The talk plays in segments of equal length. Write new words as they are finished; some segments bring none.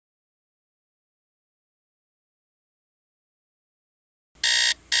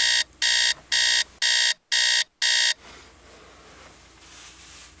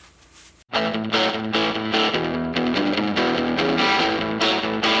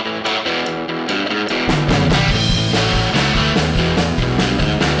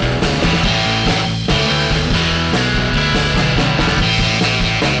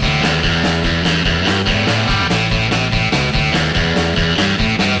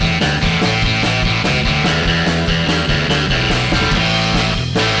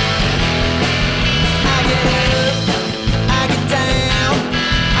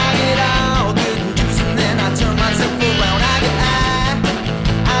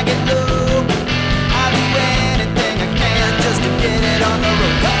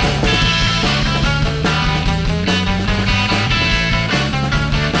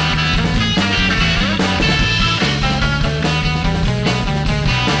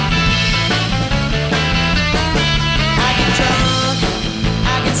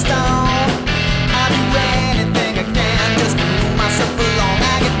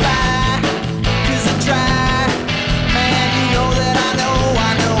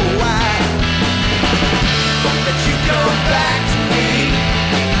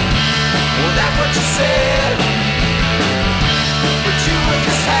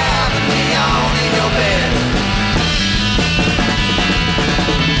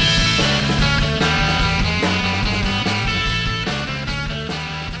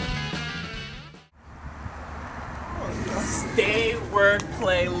Stay, work,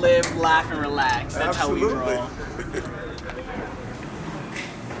 play, live, laugh, and relax. That's Absolutely. how we roll.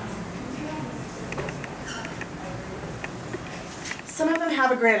 Some of them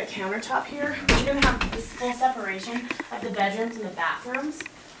have a granite countertop here, but you're going to have this full separation of the bedrooms and the bathrooms.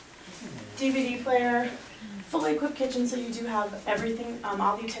 DVD player, fully equipped kitchen, so you do have everything,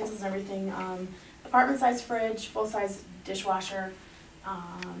 all the utensils and everything. Apartment-size fridge, full-size dishwasher,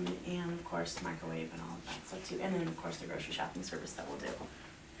 and of course microwave and all of that stuff too. And then of course the grocery shopping service that we'll do.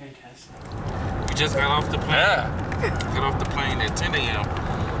 Fantastic. We just got off the plane. Yeah. Got off the plane at 10 a.m.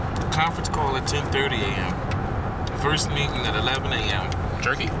 Conference call at 10:30 a.m. First meeting at 11 a.m.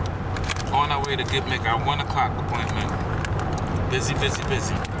 Jerky? On our way to make our 1 o'clock appointment. Busy, busy,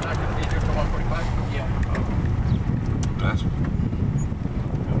 busy. You're not going to be here till 1:45? Yeah. That's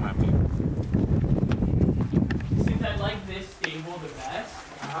what might be. Since I like this stable the best,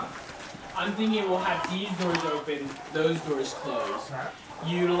 I'm thinking we'll have these doors open, those doors closed.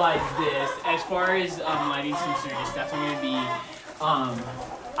 Utilize this. As far as lighting's concerned, it's definitely going to be,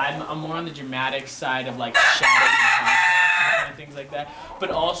 I'm more on the dramatic side of like shadows and contrast and things like that,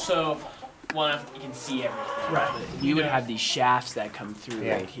 but also you can see everything. Right. You would have these shafts that come through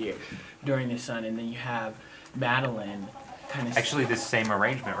right here during the sun, and then you have Madeline kind of... Actually, this same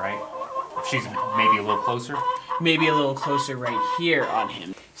arrangement, right? She's maybe a little closer? Maybe a little closer right here on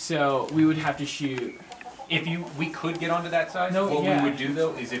him. So we would have to shoot... We could get onto that side. No, what yeah. we would do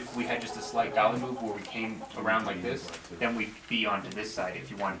though is if we had just a slight dolly move where we came around like this, then we'd be onto this side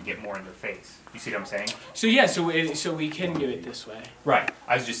if you wanted to get more in their face. You see what I'm saying? So yeah, so we can do it this way. Right.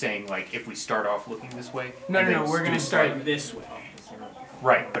 I was just saying, like, if we start off looking this way. No, no, we're gonna start this way.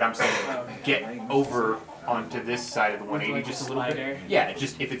 Right, but I'm saying get over onto this side of the 180 like just a a little slider? bit. Yeah,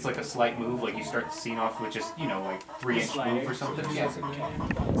 just if it's like a slight move, like you start the scene off with just, you know, like 3-inch move or something. Yeah.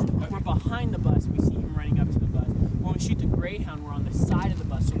 Okay. We're behind the bus. We see him running up to the bus. When we shoot the Greyhound, we're on the side of the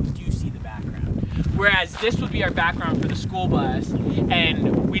bus, so we do see the background. Whereas this would be our background for the school bus,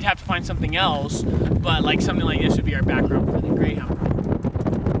 and we'd have to find something else, but like something like this would be our background for the Greyhound.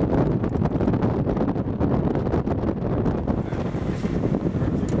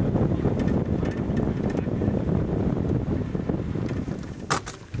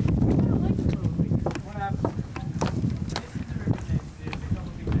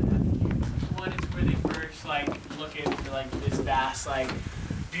 Like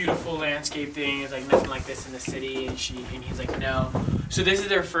beautiful landscape thing. It's like nothing like this in the city, and he's like, no. So this is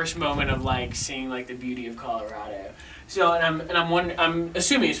their first moment of like seeing like the beauty of Colorado. So I'm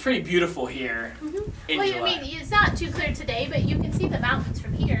assuming it's pretty beautiful here. In well, July. I mean, it's not too clear today, but you can see the mountains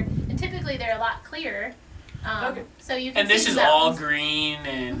from here, and typically they're a lot clearer. Okay. So you can. And this see is the all mountains. green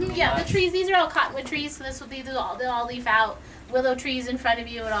and. Yeah, the trees. These are all cottonwood trees, so this will be they'll all leaf out. Willow trees in front of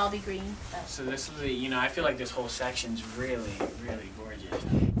you would all be green. So this will be, I feel like this whole section's really, really gorgeous.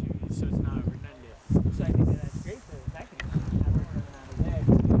 So it's not redundant. So I think that's great for the second. Have her running out of there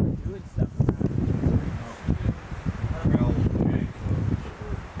because we were doing stuff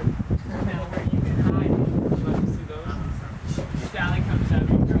now where you can hide. Would you like to see those? Sally comes out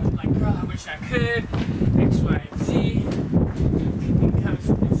and girls like, bro, I wish I could. X, Y, and Z. He comes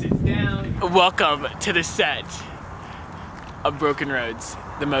and sits down. Welcome to the set of Broken Roads,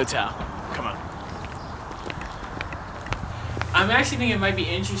 the motel. Come on. I'm actually thinking it might be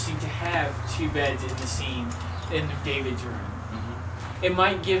interesting to have 2 beds in the scene in David's room. It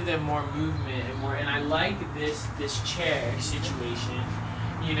might give them more movement and more. And I like this chair situation,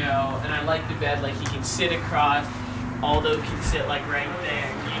 you know. And I like the bed, like he can sit across. Aldo can sit like right there,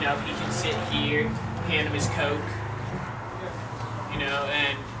 you know. He can sit here, hand him his Coke, you know,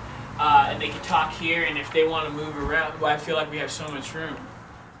 and they can talk here. And if they want to move around, well, I feel like we have so much room.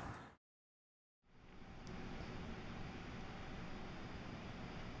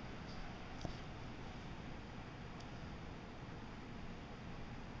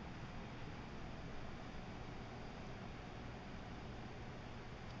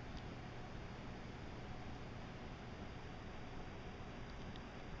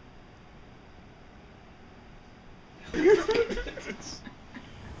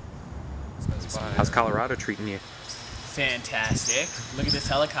 How's Colorado treating you? Fantastic. Look at this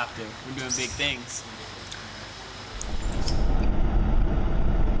helicopter. We're doing big things.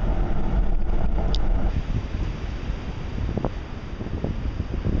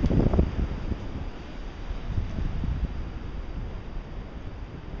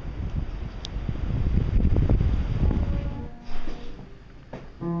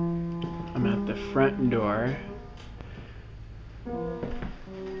 I'm at the front door.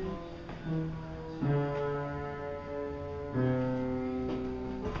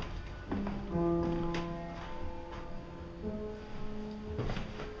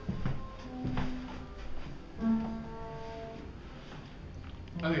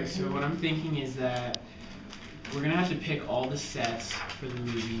 Okay, so what I'm thinking is that we're gonna have to pick all the sets for the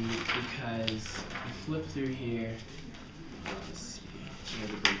movie because I flip through here. Let's see, we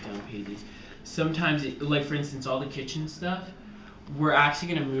have the breakdown pages. Sometimes, like for instance, all the kitchen stuff, we're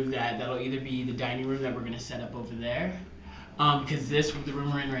actually gonna move that. That'll either be the dining room that we're gonna set up over there, because the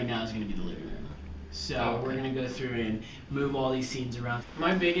room we're in right now is gonna be the living room. So we're gonna go through and move all these scenes around.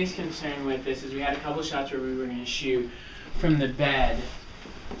 My biggest concern with this is we had a couple shots where we were gonna shoot from the bed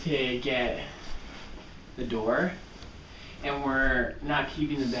to get the door, and we're not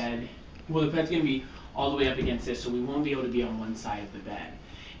keeping the bed. Well, the bed's gonna be all the way up against this, so we won't be able to be on one side of the bed.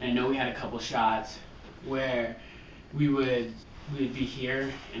 And I know we had a couple shots where we would be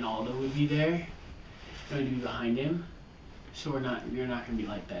here and Aldo would be there, and we'd be behind him. So you're not gonna be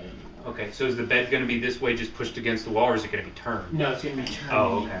like that anymore. Okay, so is the bed going to be this way, just pushed against the wall, or is it going to be turned? No, it's gonna be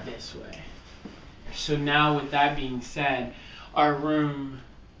turned this way. So now, with that being said, our room,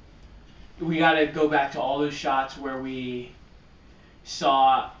 we gotta go back to all those shots where we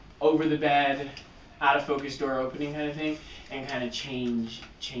saw over the bed, out of focus door opening kind of thing, and kind of change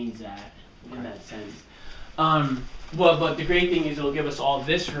that in that sense. Well, but the great thing is it'll give us all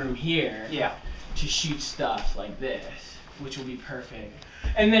this room here to shoot stuff like this, which will be perfect.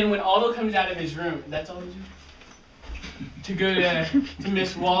 And then when Aldo comes out of his room, that's all he's doing. To go to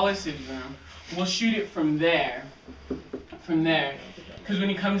Miss Wallace's room, we'll shoot it from there. Because when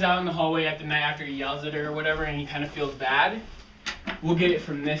he comes out in the hallway at the night after he yells at her or whatever and he kind of feels bad, we'll get it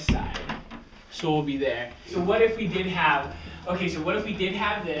from this side. So we'll be there. So what if we did have,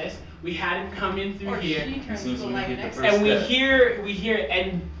 this, we had him come in through here, and we hear,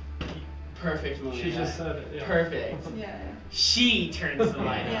 and perfect moment. She just said it, yeah. Perfect. Yeah. She turns the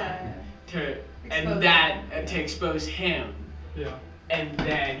light on, to expose him. Yeah. And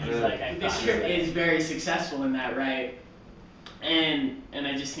then he's like, this trip is very successful in that, right? And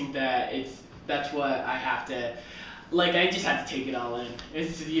I just think that that's what I have to, like, I just have to take it all in.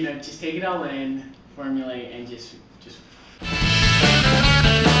 It's, just take it all in, formulate, and just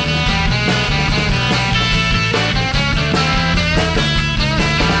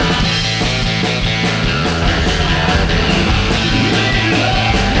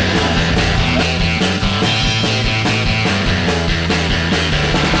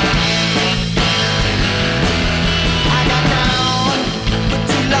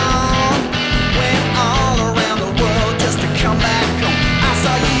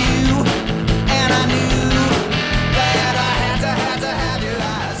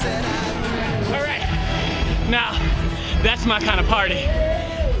that's my kind of party.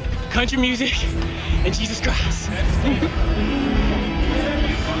 Country music and Jesus Christ.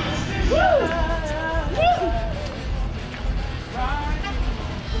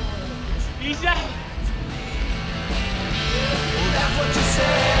 Peace out. That's what you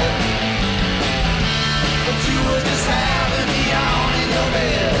said. But you were just having me on in your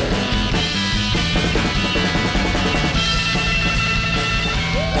bed.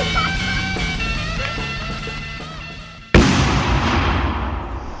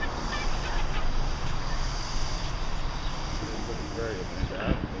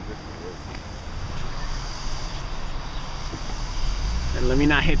 And let me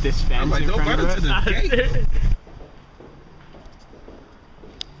not hit this fence. I'm like, in don't front run of into us. the gate.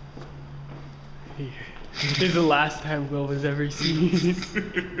 This is the last time Will was ever seen.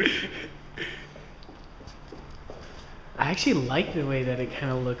 I actually like the way that it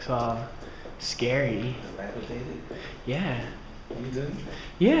kind of looks all scary. Dilapidated? Yeah. You did?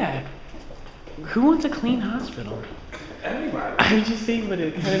 Yeah. Who wants a clean hospital? Anybody. I'm just saying, but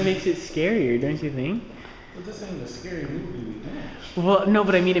it kind of makes it scarier, don't you think? But this ain't a scary movie. Well, no,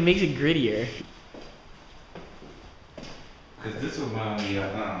 but I mean, it makes it grittier. Because this reminds me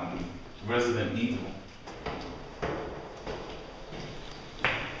of Resident Evil.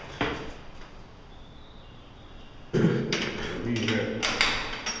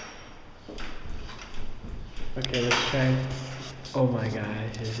 Okay, let's try. Oh my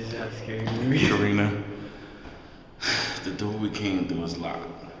gosh, this is a scary movie. Karina, the door we came through is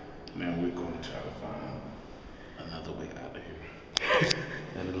locked. Man, we're going to try to find another way out of here.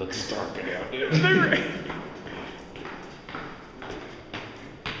 And it looks darker out here.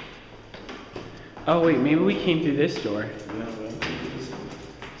 Oh wait, maybe we came through this door.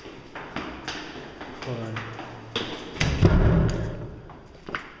 Hold on.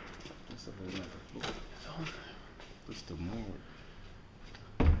 What's the more?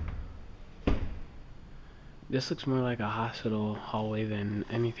 This looks more like a hospital hallway than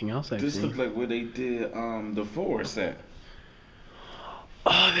anything else I've This seen. looks like where they did the forest at.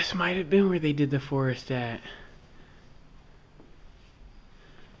 Oh, this might have been where they did the forest at.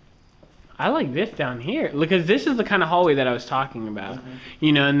 I like this down here. Because this is the kind of hallway that I was talking about.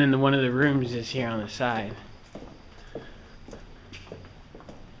 You know, and then one of the rooms is here on the side.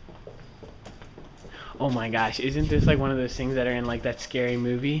 Oh my gosh, isn't this like one of those things that are in like that scary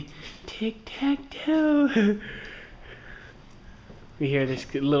movie? Tic-tac-toe. We hear this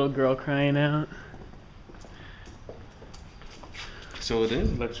little girl crying out. So it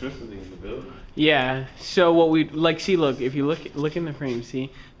is electricity in the building. Yeah, so what we like, see, look, if you look in the frame,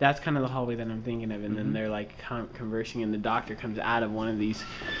 see, that's kind of the hallway that I'm thinking of, and then they're like conversing, and the doctor comes out of one of these.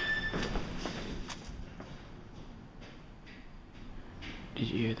 Did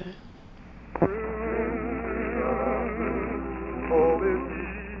you hear that?